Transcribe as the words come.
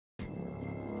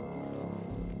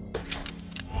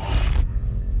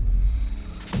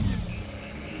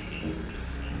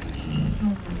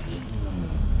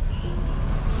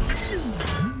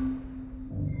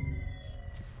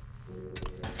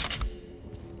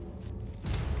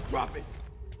drop it.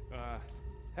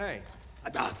 Hey.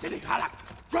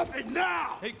 Drop it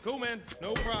now! Hey, cool, man.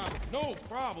 No problem. No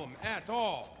problem at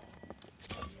all.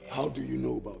 How do you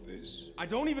know about this? I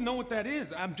don't even know what that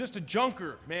is. I'm just a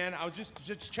junker, man. I was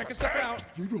just checking stuff out.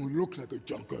 You don't look like a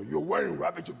junker. You're wearing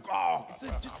Ravager garb. It's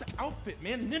just an outfit,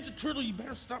 man. Ninja Turtle, you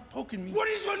better stop poking me. What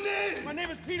is your name? My name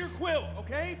is Peter Quill,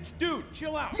 okay? Dude,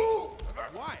 chill out. Move!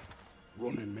 Why?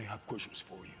 Ronan may have questions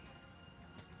for you.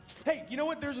 Hey, you know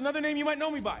what? There's another name you might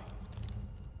know me by.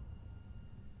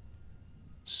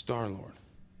 Star-Lord.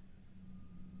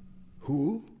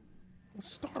 Who?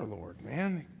 Star-Lord,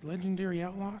 man. Legendary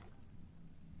outlaw.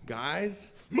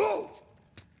 Guys? Move!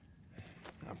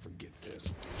 I'll forget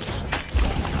this.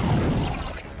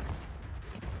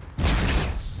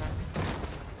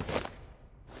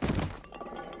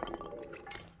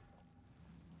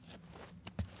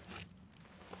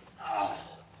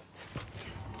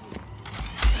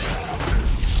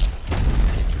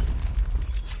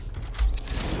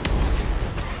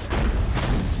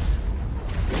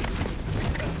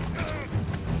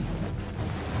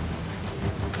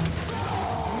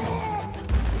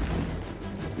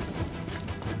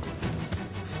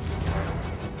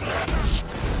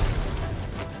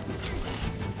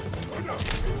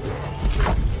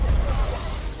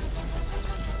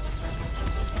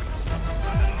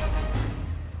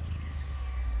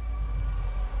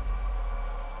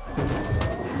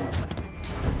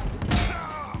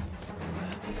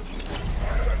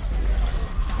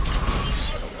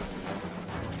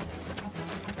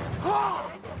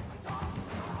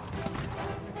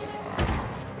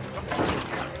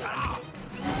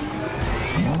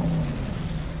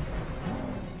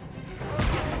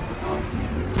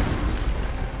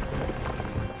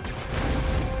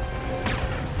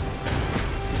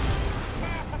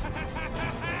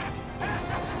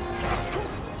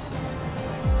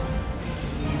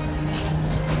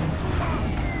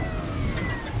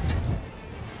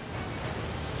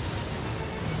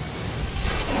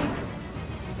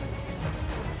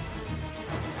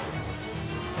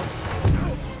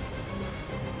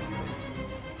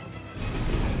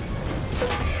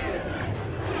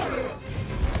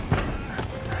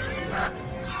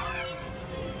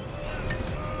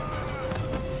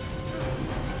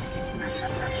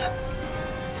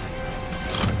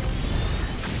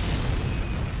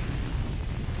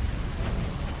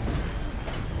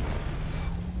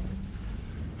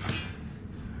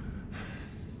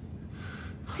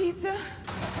 Peter?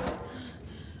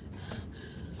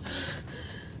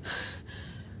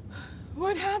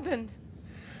 What happened?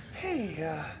 Hey,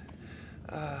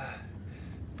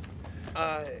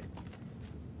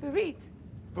 Barit.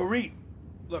 Barit.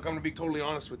 Look, I'm gonna be totally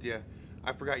honest with you.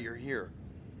 I forgot you're here.